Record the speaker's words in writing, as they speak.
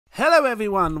Hello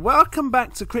everyone, welcome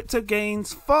back to Crypto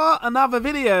Gains for another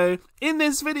video. In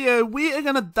this video, we are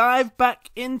going to dive back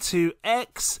into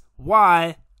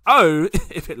XYO,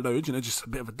 if it loads, just a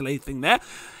bit of a delay thing there.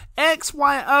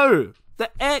 XYO,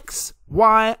 the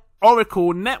XY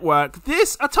Oracle Network.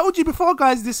 This, I told you before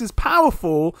guys, this is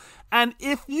powerful, and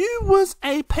if you was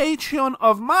a Patreon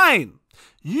of mine,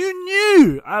 you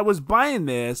knew I was buying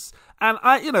this, and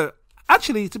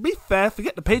actually, to be fair,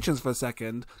 forget the patrons for a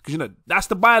second, because, that's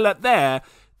the buy alert there.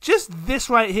 Just this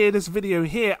right here, this video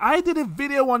here. I did a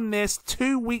video on this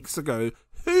 2 weeks ago.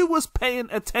 Who was paying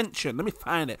attention? Let me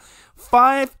find it.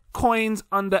 5 coins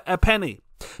under a penny.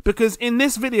 Because in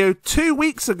this video 2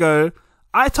 weeks ago,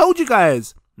 I told you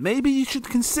guys, maybe you should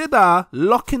consider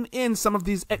locking in some of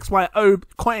these XYO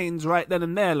coins right then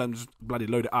and there. Let me just bloody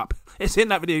load it up. It's in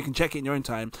that video. You can check it in your own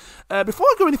time. Before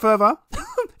I go any further,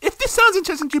 if this sounds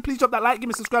interesting to you, please drop that like, give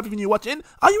me a subscribe if you're new watching.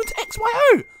 Are you into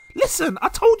XYO? Listen, I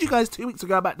told you guys 2 weeks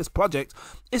ago about this project.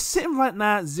 It's sitting right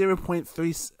now at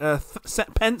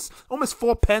 0.3 pence, almost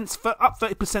 4 pence, up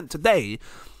 30% today.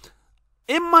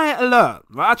 In my alert,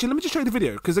 right? Actually, let me just show you the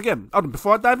video, because again,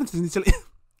 before I dive into this,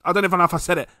 I don't even know if I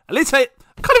said it. At least I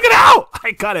couldn't get it out.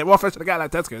 I got it. Well, first to the guy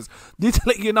like Tesco's. Need to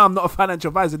let you know I'm not a financial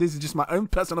advisor. This is just my own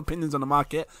personal opinions on the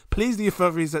market. Please do your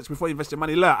further research before you invest your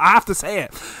money. Look, I have to say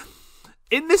it.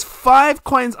 In this 5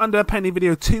 coins under a penny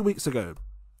video 2 weeks ago,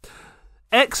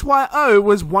 XYO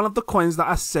was one of the coins that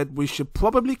I said we should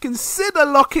probably consider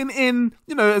locking in,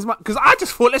 as much, because I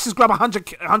just thought, let's just grab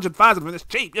 100,000 when it's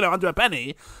cheap, under a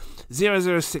penny.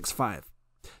 0065.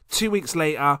 2 weeks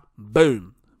later,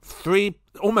 boom.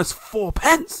 Almost 4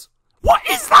 pence. What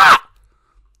is that?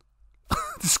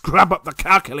 Just grab up the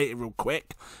calculator real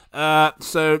quick.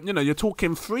 So, you're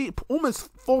talking almost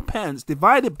 4 pence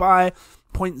divided by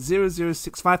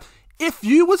 0.0065. If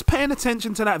you was paying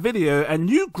attention to that video and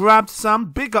you grabbed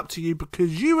some, big up to you,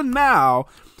 because you are now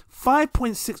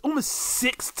 5.6, almost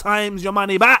 6 times your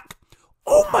money back.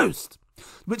 Almost.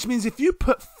 Which means if you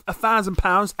put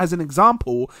 £1,000 as an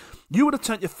example, you would have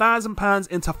turned your £1,000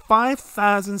 into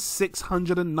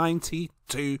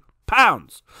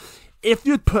 £5,692. If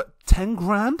you'd put 10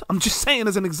 grand, I'm just saying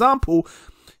as an example,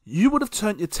 you would have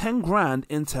turned your 10 grand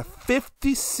into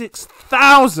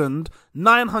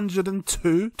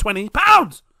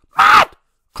 £56,920. Mad!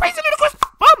 Crazy ludicrous!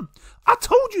 Boom! I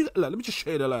told you. Look, let me just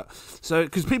show you the alert. So,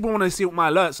 because people want to see what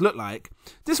my alerts look like.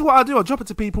 This is what I do. I drop it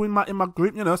to people in my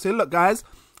group. Say, look, guys,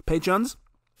 patrons,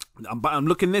 I'm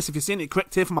looking this. If you're seeing it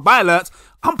correct here for my buy alerts,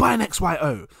 I'm buying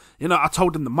XYO. I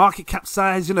told them the market cap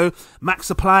size. Max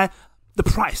supply. The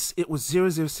price, it was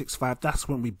 0065. That's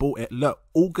when we bought it. Look,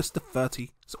 August the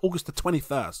 30th. It's August the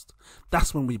 21st.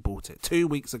 That's when we bought it 2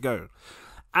 weeks ago.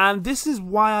 And this is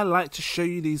why I like to show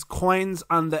you these coins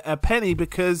under a penny,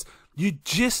 because you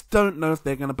just don't know if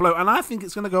they're going to blow. And I think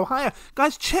it's going to go higher.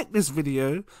 Guys, check this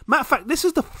video. Matter of fact, this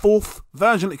is the 4th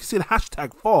version. You can see the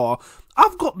hashtag 4.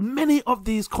 I've got many of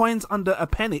these coins under a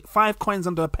penny, 5 coins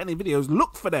under a penny videos.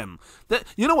 Look for them.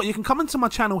 You know what? You can come into my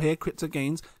channel here, Crypto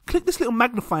Gains. Click this little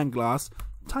magnifying glass.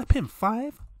 Type in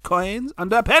 5 coins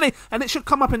under a penny, and it should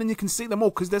come up, and then you can see them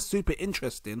all, because they're super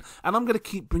interesting, and I'm going to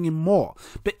keep bringing more.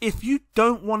 But if you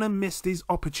don't want to miss these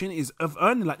opportunities of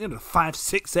earning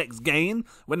 5-6x gain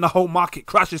when the whole market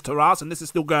crashes to us and this is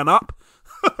still going up,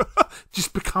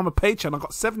 just become a patron. I've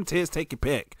got 7 tiers, take your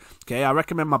pick. Okay, I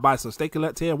recommend my buy so stake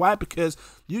alert tier. Why? Because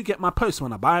you get my posts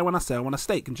when I buy, when I sell, when I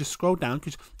stake, and just scroll down,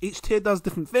 because each tier does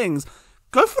different things.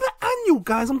 Go for the annual,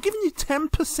 guys. I'm giving you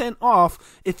 10%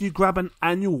 off if you grab an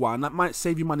annual one. That might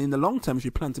save you money in the long term if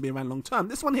you plan to be around long term.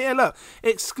 This one here, look,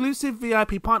 exclusive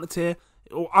VIP partner tier,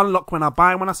 or unlock when I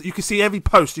buy, when I sell. You can see every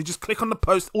post. You just click on the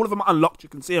post. All of them are unlocked. You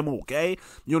can see them all, okay?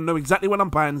 You'll know exactly what I'm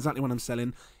buying, exactly what I'm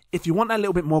selling. If you want that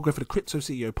little bit more, go for the Crypto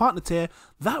CEO partner tier.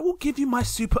 That will give you my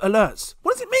super alerts.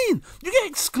 What does it mean? You get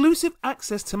exclusive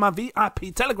access to my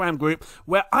VIP Telegram group,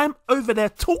 where I'm over there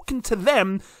talking to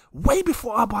them way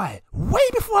before I buy, way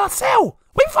before I sell,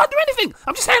 way before I do anything.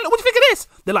 I'm just saying, look, what do you think of this?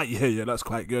 They're like, yeah, that's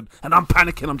quite good. And I'm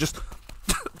panicking. I'm just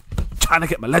trying to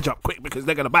get my ledger up quick, because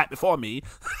they're going to buy it before me.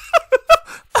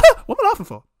 What am I laughing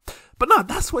for? But no,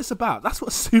 that's what it's about. That's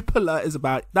what Super Alert is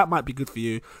about. That might be good for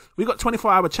you. We got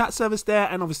 24-hour chat service there,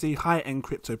 and obviously high-end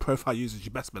crypto profile users, you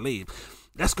best believe.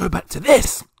 Let's go back to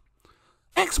this.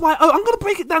 XYO, I'm going to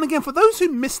break it down again. For those who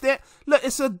missed it, look,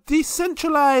 it's a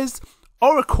decentralized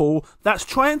oracle that's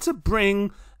trying to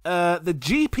bring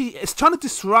it's trying to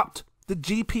disrupt the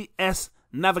GPS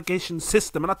navigation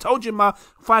system. And I told you my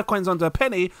 5 coins under a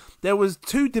penny, there was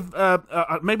 2,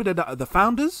 maybe the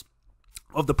founders,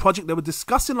 of the project. They were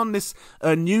discussing on this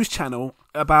news channel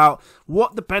about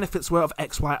what the benefits were of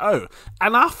XYO,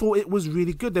 and I thought it was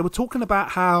really good. They were talking about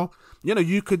how, you know,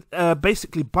 you could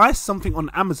basically buy something on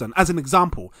Amazon. As an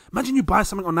example, imagine you buy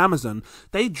something on Amazon,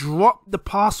 they drop the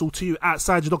parcel to you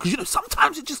outside your door, because, you know,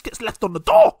 sometimes it just gets left on the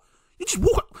door. You just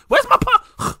walk, where's my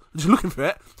parcel? Just looking for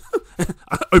it.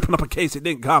 I open up a case, it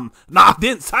didn't come. Nah, I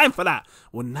didn't sign for that.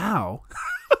 Well, now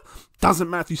doesn't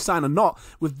matter if you sign or not.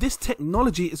 With this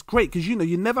technology, it's great, because, you know,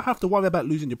 you never have to worry about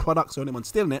losing your products or anyone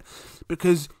stealing it,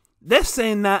 because they're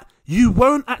saying that you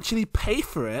won't actually pay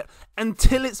for it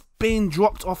until it's being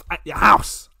dropped off at your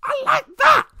house. I like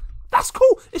that. That's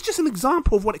cool. It's just an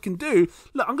example of what it can do.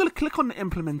 Look, I'm going to click on the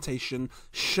implementation,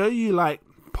 show you like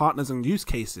partners and use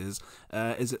cases.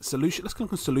 Is it solution? Let's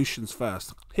click on solutions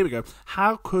first. Here we go.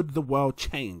 How could the world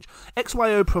change?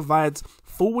 XYO provides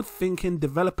forward-thinking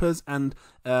developers and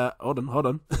hold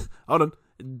on.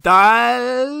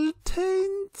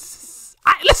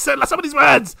 Listen, some of these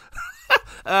words.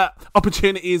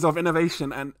 Opportunities of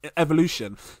innovation and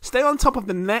evolution. Stay on top of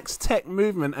the next tech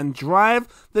movement and drive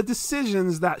the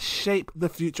decisions that shape the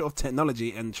future of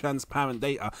technology and transparent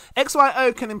data.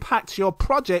 XYO can impact your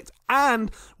project,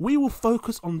 and we will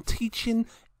focus on teaching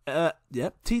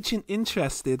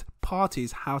interested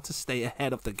parties how to stay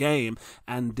ahead of the game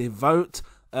and devote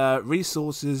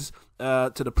resources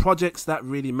to the projects that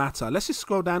really matter. Let's just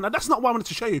scroll down. Now, that's not what I wanted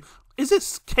to show you. Is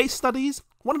this case studies?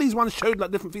 One of these ones showed like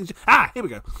different things. Here we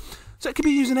go. So it can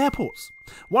be used in airports.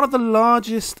 One of the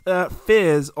largest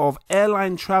fears of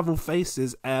airline travel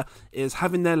faces is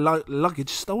having their luggage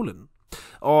stolen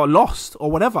or lost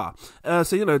or whatever.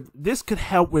 So, you know, this could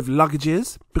help with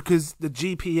luggages, because the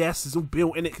GPS is all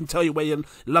built in. It can tell you where your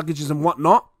luggage is and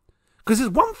whatnot. Because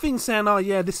there's one thing saying, oh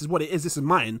yeah, this is what it is, this is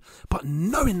mine, but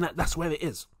knowing that that's where it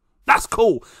is. That's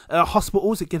cool.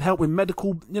 Hospitals, it can help with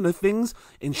medical, you know, things.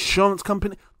 Insurance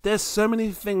company. There's so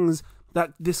many things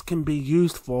that this can be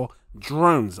used for.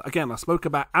 Drones. Again, I spoke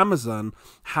about Amazon,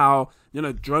 how, you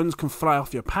know, drones can fly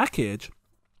off your package.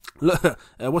 Look,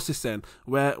 what's this saying?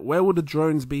 Where will the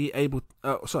drones be able?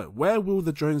 Where will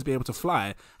the drones be able to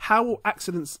fly? How will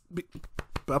accidents be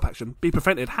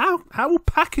prevented? How will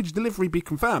package delivery be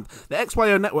confirmed? The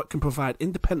XYO network can provide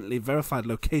independently verified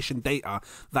location data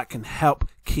that can help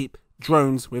keep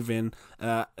drones within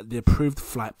the approved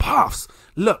flight paths.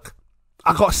 Look,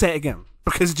 I gotta say it again,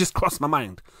 because it just crossed my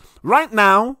mind. Right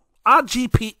now, our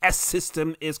GPS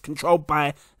system is controlled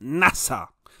by NASA.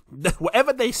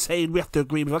 Whatever they say, we have to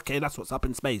agree with. Okay, that's what's up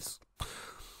in space.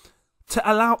 To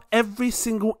allow every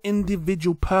single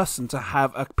individual person to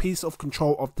have a piece of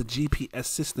control of the GPS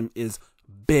system is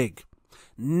big.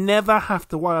 Never have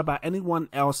to worry about anyone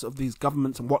else of these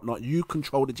governments and whatnot. You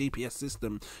control the GPS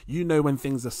system. You know when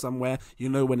things are somewhere. You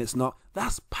know when it's not.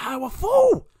 That's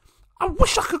powerful. I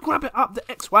wish I could grab it up, the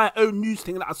XYO news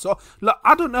thing that I saw. Look,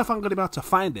 I don't know if I'm going to be able to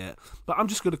find it, but I'm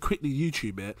just going to quickly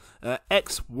YouTube it.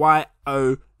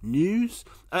 XYO news.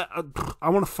 I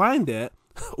want to find it.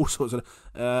 All sorts of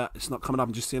it's not coming up.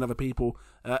 I'm just seeing other people.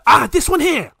 This one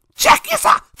here. Check this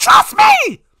out. Trust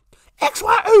me.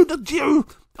 XYO, the geo.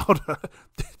 Hold on.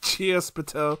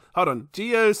 Geospatial. Hold on.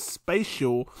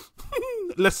 Geospatial.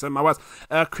 Listen, my words.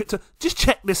 Crypto. Just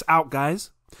check this out, guys.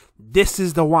 This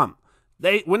is the one.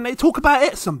 When they talk about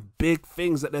it, some big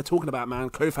things that they're talking about,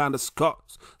 man. Co-founder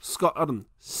Scott,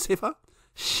 Siffer?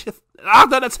 I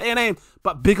don't know how to say your name,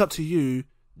 but big up to you.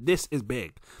 This is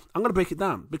big. I'm going to break it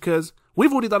down, because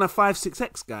we've already done a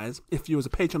 5-6x, guys. If you was a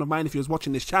patron of mine, if you was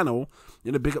watching this channel,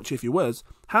 you know, big up to you if you was.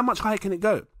 How much higher can it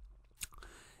go?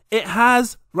 It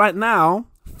has, right now,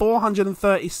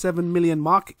 437 million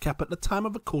market cap at the time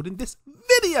of recording this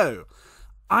video.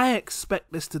 I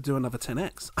expect this to do another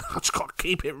 10x. I just got to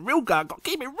keep it real, guys. Got to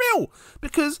keep it real,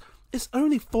 because it's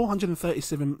only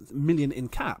 437 million in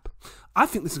cap. I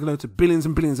think this is going to go to billions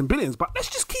and billions and billions, but let's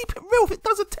just keep it real. If it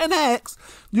does a 10x,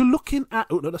 you're looking at,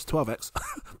 oh no, that's 12x.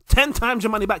 10 times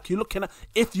your money back. You're looking at,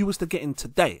 if you was to get in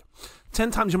today,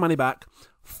 10 times your money back,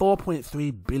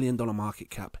 $4.3 billion market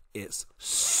cap. It's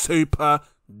super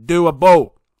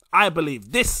doable. I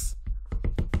believe this.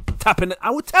 Tapping it. I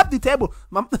will tap the table.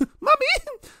 Mommy,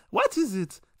 what is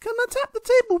it? Can I tap the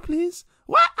table, please?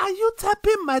 Why are you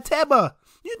tapping my table?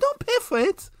 You don't pay for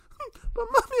it. But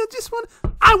mommy,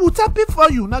 I will tap it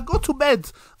for you. Now go to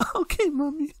bed. Okay,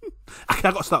 mommy. Okay,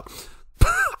 I got to stop.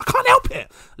 I can't help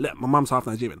it. Look, my mum's half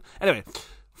Nigerian. Anyway,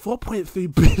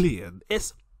 4.3 billion.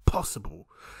 It's possible.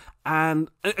 And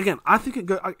again, I think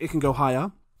it can go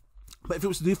higher. But if it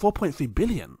was to do 4.3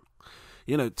 billion,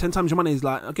 you know, 10 times your money is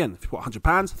like, again, if you put £100,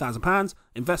 £1,000,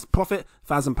 invest profit,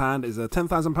 £1,000 is a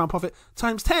 £10,000 profit,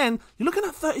 times 10, you're looking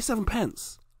at 37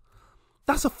 pence.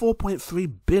 That's a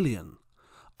 4.3 billion.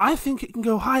 I think it can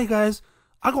go high, guys.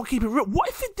 I got to keep it real. What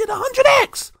if it did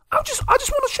 100x? I just want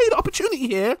to show you the opportunity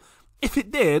here. If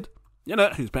it did, you know,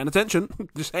 who's paying attention?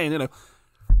 Just saying, you know.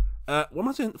 What am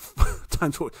I saying?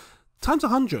 times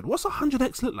 100. What's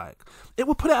 100x look like? It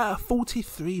would put it at a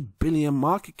 43 billion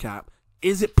market cap.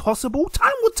 Is it possible?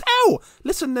 Time will tell.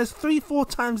 Listen, there's 3-4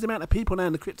 times the amount of people now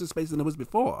in the crypto space than there was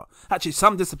before. Actually,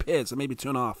 some disappeared, so maybe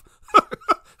 2.5.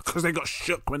 Because they got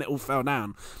shook when it all fell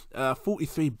down.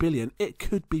 43 billion. It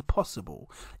could be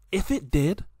possible. If it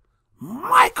did,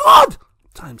 my God!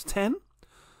 Times 10.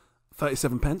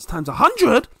 37 pence. Times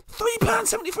 100.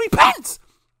 £3.73.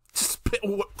 Just spit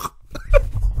all...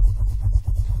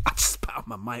 I just spat on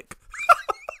my mic.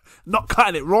 Not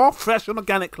cutting it raw, fresh and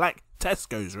organic like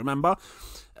Tesco's, remember?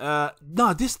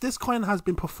 No, this coin has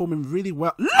been performing really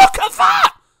well. Look at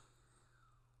that!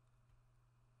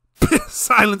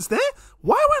 Silence there.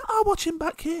 Why weren't I watching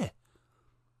back here?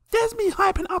 There's me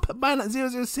hyping up at mine at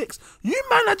 006. You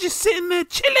man are just sitting there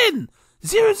chilling.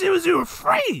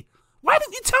 0003. Why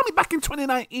didn't you tell me back in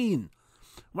 2019?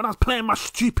 When I was playing my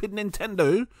stupid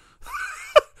Nintendo.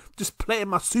 Just playing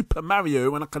my Super Mario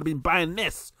when I could have been buying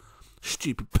this.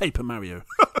 Stupid Paper Mario.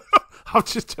 I'll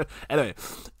just... Anyway.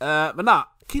 But nah,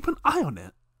 keep an eye on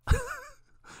it.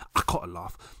 I gotta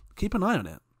laugh. Keep an eye on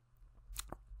it.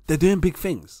 They're doing big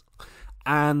things.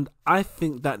 And I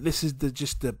think that this is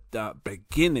just the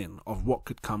beginning of what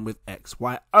could come with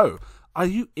XYO. Are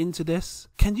you into this?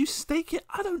 Can you stake it?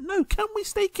 I don't know. Can we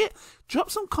stake it? Drop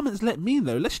some comments, let me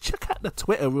know. Let's check out the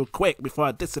Twitter real quick before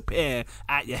I disappear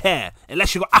at your hair.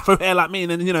 Unless you got afro hair like me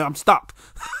and then, you know, I'm stuck.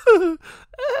 What am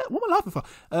I laughing for?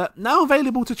 Now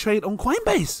available to trade on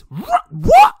Coinbase.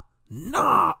 What?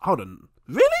 Nah, hold on.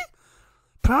 Really?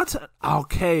 Proud to...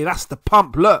 Okay, that's the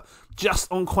pump. Look,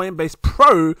 just on Coinbase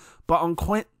Pro, but on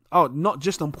not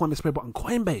just on Coinbase Pro, but on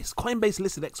Coinbase. Coinbase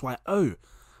listed XYO.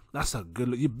 That's a good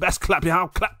look. You best clap your hand.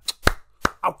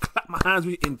 I'll clap my hands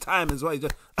with you in time as well.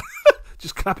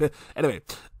 Just clap it. Anyway,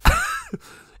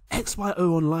 XYO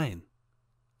online.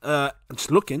 Just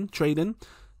looking, trading.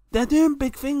 They're doing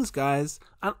big things, guys.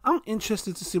 And I'm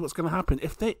interested to see what's going to happen.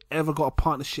 If they ever got a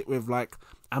partnership with like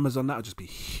Amazon, that would just be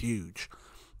huge.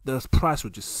 The price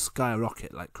would just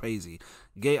skyrocket like crazy.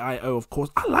 Gate.io, of course.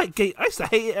 I like Gate. I used to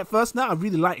hate it at first. Now I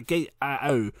really like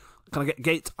Gate.io. Can I get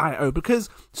Gate.io? Because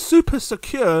super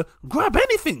secure, grab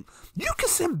anything. You can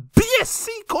send BSC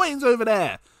coins over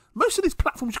there. Most of these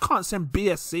platforms you can't send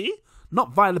BSC.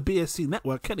 Not via the BSC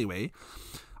network anyway.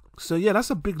 So yeah, that's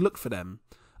a big look for them.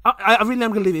 I really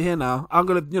am going to leave it here now. I'm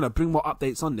going to, bring more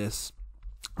updates on this.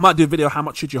 Might do a video how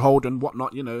much should you hold and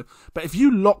whatnot, But if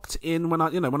you locked in when I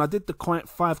did the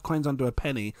 5 coins under a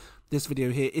penny, this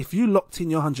video here, if you locked in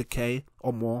your 100k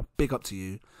or more, big up to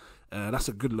you. That's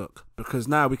a good look, because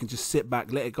now we can just sit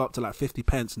back, let it go up to like 50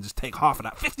 pence and just take half of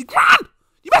that. 50 grand!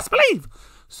 You best believe!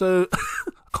 So,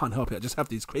 I can't help it. I just have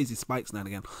these crazy spikes now and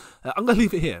again. I'm going to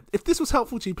leave it here. If this was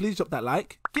helpful to you, please drop that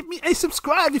like. Give me a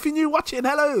subscribe if you're new watching.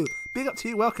 Hello! Big up to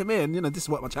you. Welcome in. This is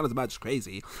what my channel's about. Just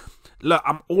crazy. Look,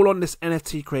 I'm all on this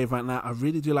NFT crave right now. I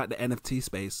really do like the NFT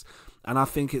space. And I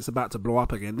think it's about to blow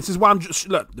up again. This is why I'm just...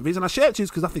 Look, the reason I share it to you is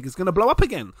because I think it's going to blow up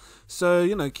again.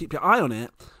 So, keep your eye on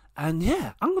it. And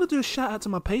yeah, I'm going to do a shout out to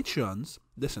my Patreons.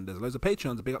 Listen, there's loads of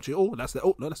Patreons. Big up to you. Oh, that's the...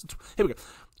 Oh, no, that's the... Here we go.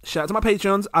 Shout out to my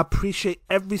Patreons. I appreciate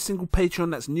every single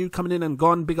Patreon that's new, coming in and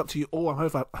gone. Big up to you all. I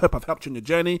hope I've helped you on your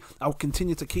journey. I will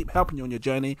continue to keep helping you on your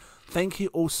journey. Thank you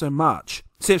all so much.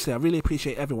 Seriously, I really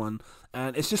appreciate everyone.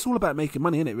 And it's just all about making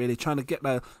money, innit, really? Trying to get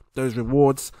those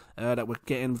rewards that we're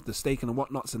getting with the staking and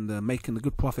whatnots, and making the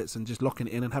good profits and just locking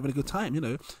it in and having a good time,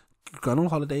 going on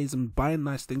holidays and buying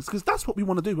nice things, because that's what we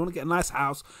want to do. We want to get a nice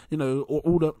house, or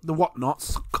all the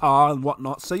whatnots, car and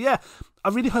whatnot. So yeah, I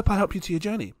really hope I help you to your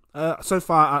journey. So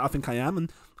far, I think I am,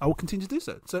 and I will continue to do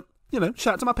so. So,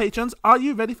 shout out to my patrons. Are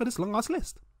you ready for this long ass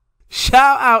list?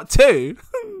 Shout out to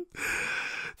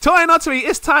Toy Nottery,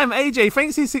 It's Time, AJ,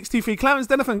 Frank C63, Clarence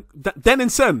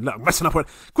Denison, look, I'm messing up with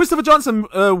Christopher Johnson,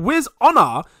 Wiz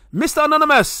Honor, Mr.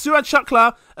 Anonymous, Suraj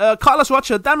Shukla, Carlos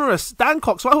Rocha, Damaris, Dan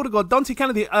Cox, White God, Dante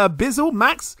Kennedy, Bizzle,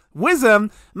 Max, Wisdom,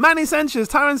 Manny Sanchez,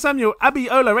 Tyron Samuel, Abby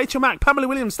Ola, Rachel Mack, Pamela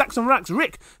Williams, Stacks on Racks,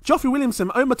 Rick, Joffrey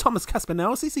Williamson, Omar Thomas, Casper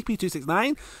Nell,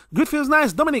 CCP269, Good Feels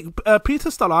Nice, Dominic,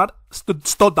 Peter Stoddart,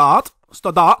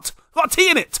 Got a T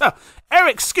in it.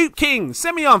 Eric, Scoop King,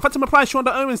 Semyon, Fatima Price,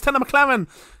 Shonda Owens, Tanner McLaren,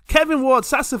 Kevin Ward,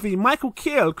 Sassafy, Michael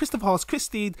Keel, Christopher Hoss,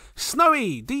 Christy,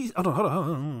 Snowy, hold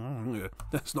on.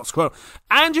 That's not scroll.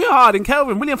 Andrew Harding,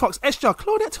 Kelvin, William Fox, Estra,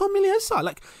 Claudette Tomiliosa,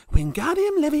 like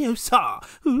Wingardium Leviosa.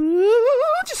 Ooh,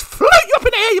 just float you up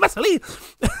in the air, you best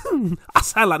believe. I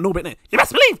sound like Norbit, innit? You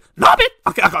best believe. Norbit.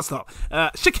 Okay, I gotta stop.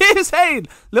 Shakir Hussain,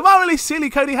 Lamarly Silly,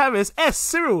 Cody Harris, S,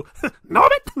 Cyril,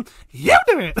 Norbit, you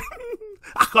do it.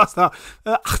 I can't stop.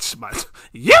 I can't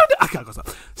stop.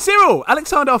 Cyril,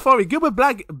 Alexander Alfori, Gilbert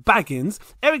Baggins,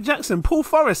 Eric Jackson, Paul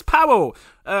Forrest, Powell,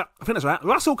 I think that's right,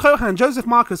 Russell Cohan, Joseph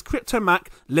Marcus, Crypto Mac.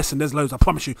 Listen, there's loads, I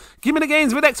promise you. Give me the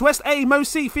gains, Videx, West A, Mo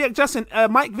C, Fiat Justin,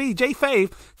 Mike V, J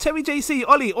Fave, Terry JC,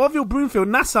 Ollie, Orville Broomfield,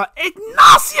 NASA,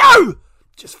 Ignacio!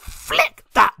 Just flick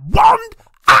that wand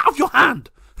out of your hand.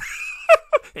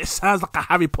 It sounds like a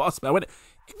Harry Potter spell, isn't it?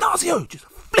 Ignacio, just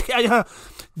flick it out of your hand.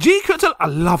 G Crypto, I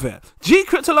love it. G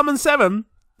Crypto Lemon 7,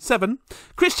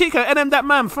 Chris Chico, NM That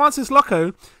Man, Francis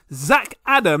Loco, Zach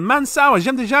Adam, Mansour,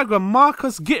 Jem de Jaguar,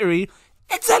 Marcus Gittery,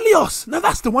 Exelios. No,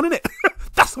 that's the one, innit?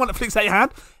 That's the one that flicks out your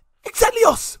hand.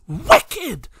 Exelios,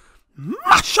 wicked.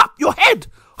 Mash up your head.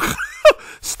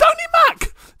 Stony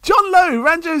Mac, John Lowe,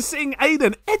 Ranjo Singh,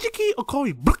 Aiden, Eduki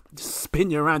Okori, just spin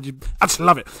you around. I just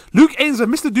love it. Luke Ainsworth,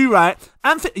 Mr. Do Right,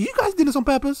 Anthony. You guys did this on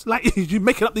purpose? Like, you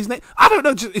making up these names? I don't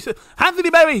know.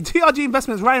 Anthony Berry, TRG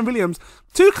Investments, Ryan Williams,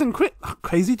 Toucan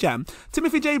Crazy Jam,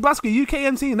 Timothy J. Brusky,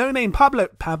 UKMC, No Name, Pablo,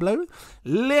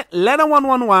 Lena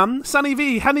 111, Sunny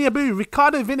V, Hani Abu,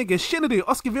 Ricardo Vinegar, Shinadu,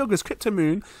 Oscar Vilgas, Crypto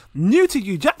Moon, New to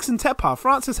You, Jackson Tepper,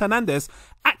 Francis Hernandez,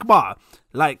 Akbar.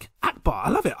 Like, Akbar, I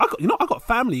love it. I got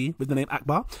family with the name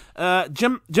Akbar.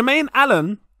 Jermaine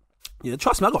Allen, yeah,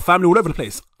 trust me, I got family all over the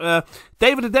place.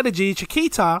 David Adedeji,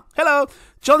 Chiquita, hello.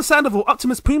 John Sandoval,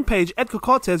 Optimus Poompage, Edgar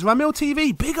Cortez, Ramil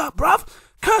TV, big up, bruv.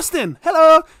 Kirsten,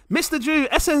 hello. Mr. Drew,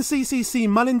 SNCCC,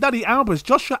 Mullen Albers,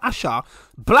 Joshua Asher,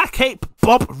 Black Ape,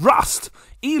 Bob Rust,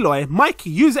 Eloy, Mikey,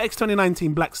 User X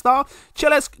 2019, Black Star,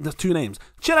 Cheles, there's two names,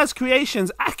 Cheles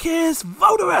Creations, Akis,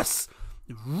 Voderus,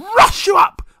 rush you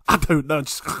up. I don't know.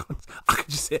 I can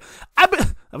just say it.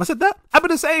 Have I said that? Abba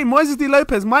Hussein, Moises D.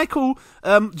 Lopez, Michael,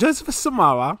 Joseph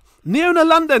Samara, Neona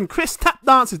London, Chris Tap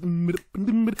Dances.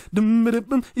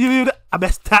 I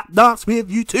best tap dance with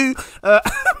you too.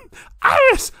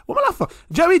 Iris, what am I laughing for?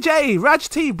 Joey J, Raj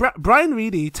T, Brian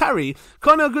Reedy, Terry,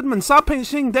 Connor Goodman, Sarpent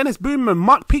Singh, Dennis Boomman,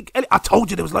 Mark Peak. I told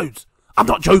you there was loads. I'm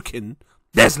not joking.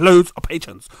 There's loads of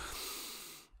patrons.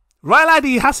 Ryle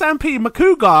Addy, Hassan P,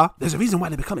 Makuga. There's a reason why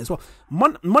they become it as well.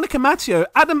 Monica Matteo,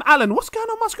 Adam Allen. What's going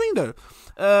on my screen though?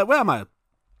 Where am I?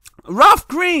 Ralph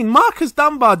Green, Marcus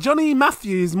Dunbar, Johnny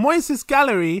Matthews, Moises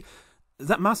Gallery. Is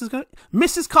that Mouse's Gallery?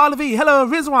 Mrs. Carla V, hello,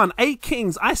 Rizwan, A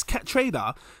Kings, Ice Cat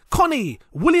Trader, Connie,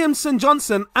 Williamson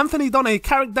Johnson, Anthony Donne,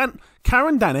 Karen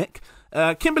Danick,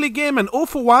 Kimberly Gearman, All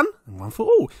for One, One for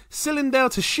All, Cylindale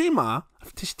Tashuma,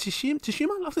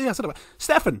 Tashuma? Yeah, I said it.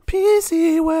 Stefan,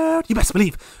 PC World, you best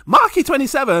believe. Marky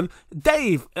 27,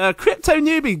 Dave, Crypto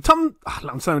Newbie, Tom,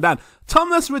 I'm slowing down.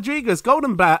 Thomas Rodriguez,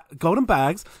 Golden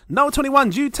Bags, Noel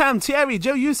 21, Jude Tam, Thierry,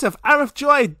 Joe Youssef, Arif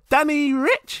Joy, Danny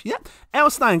Rich, yep,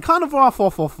 Elstein, Carnivore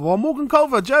 444, Morgan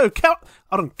Culver, Joe, Cal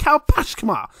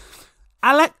Pashkamar,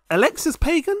 Alexis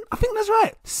Pagan, I think that's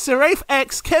right. Seraph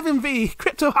X, Kevin V,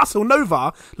 Crypto Hustle,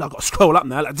 Nova. Like, I've got to scroll up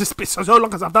now. Like, just been so long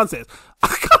since I've done this. I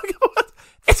can't go on.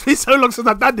 It's been so long since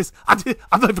I've done this. I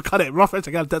don't even cut it. Rough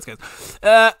again.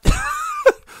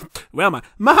 Where am I?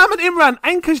 Mohammed Imran,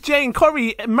 Anchors Jane,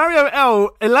 Corey, Mario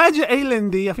L, Elijah A.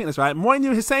 Lindy, I think that's right.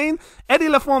 Moinu Hussein, Eddie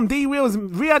Laforme, D Wheels,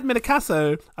 Riyad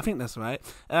Midakaso, I think that's right.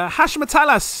 Hash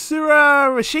Matala, Surah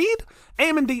Rashid,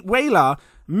 Eamon Deep Whaler,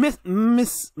 Miss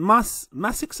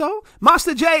Masixo,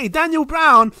 Master J, Daniel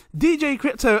Brown, DJ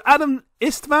Crypto, Adam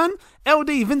Istvan,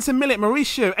 LD, Vincent Millett,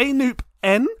 Mauricio, Anoop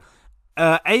N,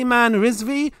 A-Man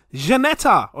Rizvi,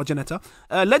 Janetta,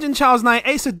 Legend Charles Knight,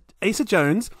 Asa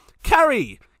Jones,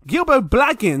 Carrie, Gilbo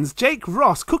Blaggins, Jake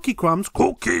Ross, Cookie Crumbs,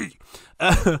 Christian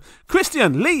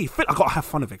Lee, I gotta have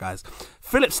fun of it, guys.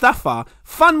 Philip Staffer,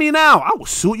 Fund Me Now, I will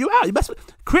sort you out. You best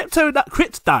Crypt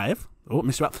Dive. Oh,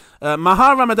 Mr. Up.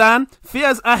 Mahar Ramadan,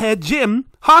 Fiaz Ahead, Jim,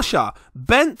 Harsha,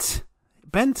 Bent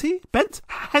Hansen,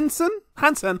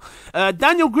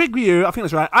 Daniel Grigriou, I think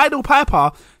that's right, Idol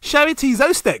Piper, Sherry T.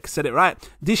 Zostek, said it right,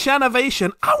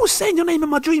 Dishanavation, I was saying your name in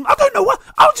my dream, I don't know what,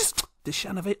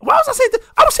 Dishanavation, what was I saying?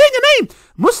 I was saying your name,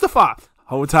 Mustafa,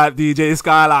 hold tight DJ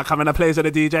Skylark, I'm in a place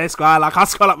with the DJ Skylark, I'll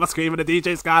scroll up my screen with the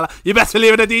DJ Skylark, you best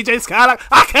believe in the DJ Skylark,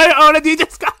 I can't own the DJ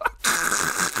Skylark,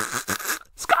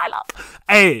 Skylark,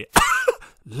 hey,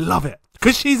 love it,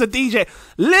 because she's a DJ,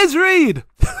 Liz Reed,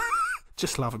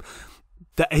 just love him.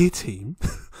 The A-Team,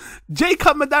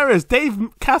 Jacob Madaris, Dave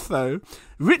Catho,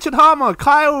 Richard Harmer,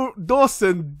 Kyle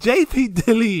Dawson, JP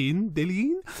Deline,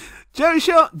 Joey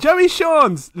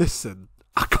Shawns. Listen,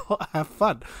 I gotta have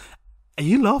fun. Are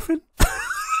you laughing?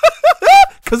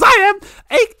 Because I am.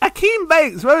 Akeem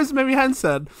Bates, Rosemary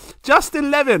Hanson,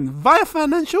 Justin Levin, Via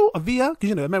Financial, or Via, because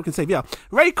you know, Americans say Via,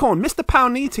 Raycorn, Mr.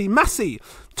 Pawniti, Massey,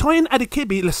 Toyin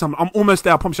Adikibi. Listen, I'm almost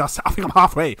there, I promise you. I think I'm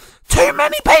halfway. Too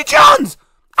many patrons!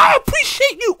 I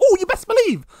appreciate you all, you best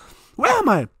believe. Where am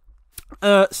I?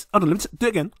 Hold on, let me do it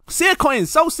again. Seer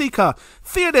Coins, Soul Seeker,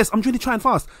 Theodis, I'm really trying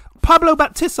fast. Pablo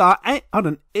Baptista, hold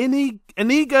on,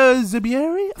 Inigo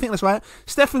Zubieri, I think that's right.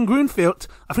 Stefan Grunfeld,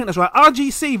 I think that's right.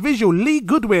 RGC Visual, Lee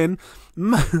Goodwin,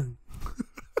 DJ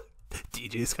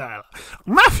Skylar,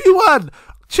 Matthew Wood,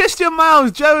 Tristan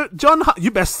Miles, John Hung. You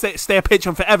best stay a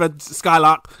patron forever,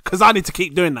 Skylark, because I need to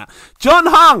keep doing that. John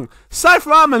Hung, Saif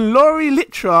Rahman, Laurie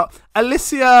Litra,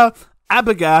 Alicia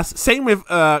Abagas, same with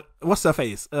what's her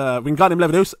face? Wingardium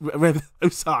Leviosa,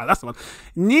 that's the one.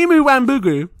 Nimu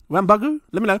Wambugu,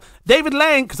 let me know. David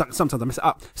Lane, because sometimes I mess it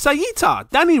up. Sayita,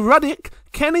 Danny Ruddick,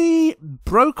 Kenny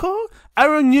Brokaw,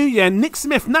 Aaron Nguyen, Nick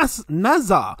Smith,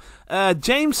 Nazar,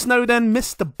 James Snowden,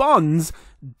 Mr. Bonds,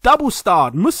 Double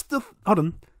Starred,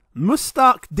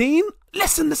 Mustaq Dean.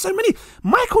 Listen, there's so many.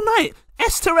 Michael Knight,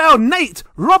 Esterel, Nate,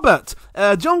 Robert,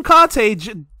 John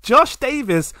Cartage, Josh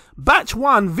Davis, Batch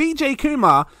 1, VJ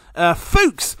Kumar,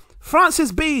 Fuchs,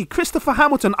 Francis B, Christopher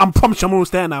Hamilton. I promise I'm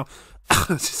almost there now.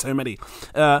 There's so many.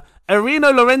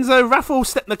 Arino Lorenzo, Rafael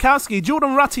Stepnikowski,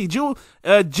 Jordan Rutty,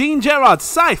 Gene Gerard,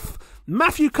 Saif,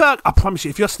 Matthew Kirk. I promise you,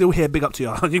 if you're still here, big up to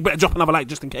you. You better drop another like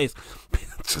just in case.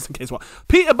 Just in case what?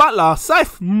 Peter Butler,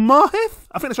 Saif Mohith,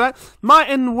 I think that's right.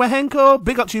 Martin Wehenko,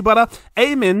 big up to you, brother.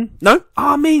 Amin, no,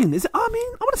 Armin. Is it Armin?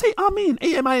 I want to say Armin.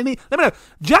 A-M-I-N-E. Let me know.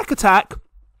 Jack Attack.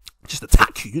 Just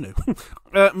attack you, you know.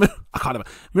 I can't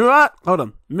remember. Hold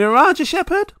on. Miraja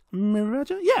Shepherd?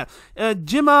 Miraja? Yeah.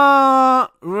 Jimma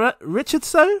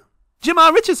Richardson,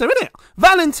 isn't it?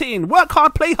 Valentine, Work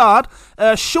Hard, Play Hard.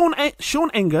 Sean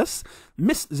Angus.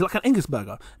 Is it like an Angus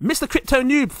burger? Mr. Crypto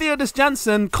Noob, Theodis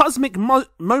Jansen, Cosmic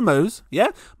Momos, yeah?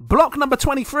 Block number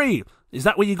 23. Is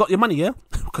that where you got your money, yeah?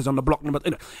 Because on the block number...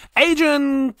 You know.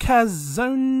 Adrian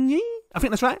Kazoni, I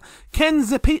think that's right. Ken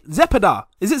Zepeda.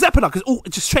 Is it Zepeda? Because, oh,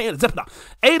 just straight in, Zepeda.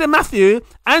 Ada Matthew,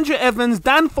 Andrew Evans,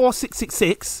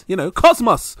 Dan4666, you know,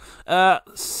 Cosmos,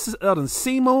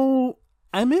 Seymour...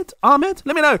 Ahmed? Let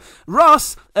me know.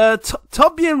 Ross,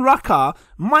 Tobian Rucker,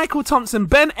 Michael Thompson,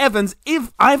 Ben Evans,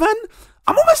 Ivan.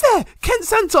 I'm almost there. Ken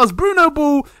Santos, Bruno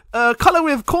Ball, Color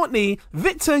with Courtney,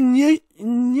 Victor Ngo?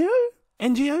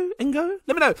 Let me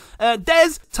know.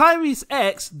 Des, Tyrese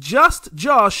X, Just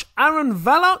Josh, Aaron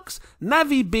Valox,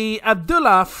 Navi B,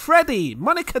 Abdullah, Freddie,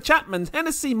 Monica Chapman,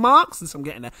 Hennessy Marks, and I'm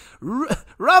getting there.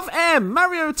 Rav M,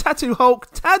 Mario Tattoo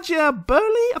Hulk, Tajia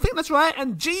Burley, I think that's right,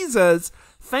 and Jesus.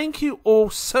 Thank you all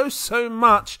so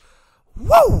much.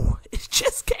 Whoa, it's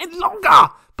just getting longer,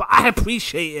 but I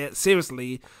appreciate it,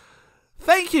 seriously.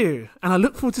 Thank you, and I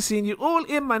look forward to seeing you all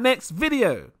in my next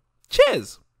video.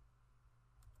 Cheers.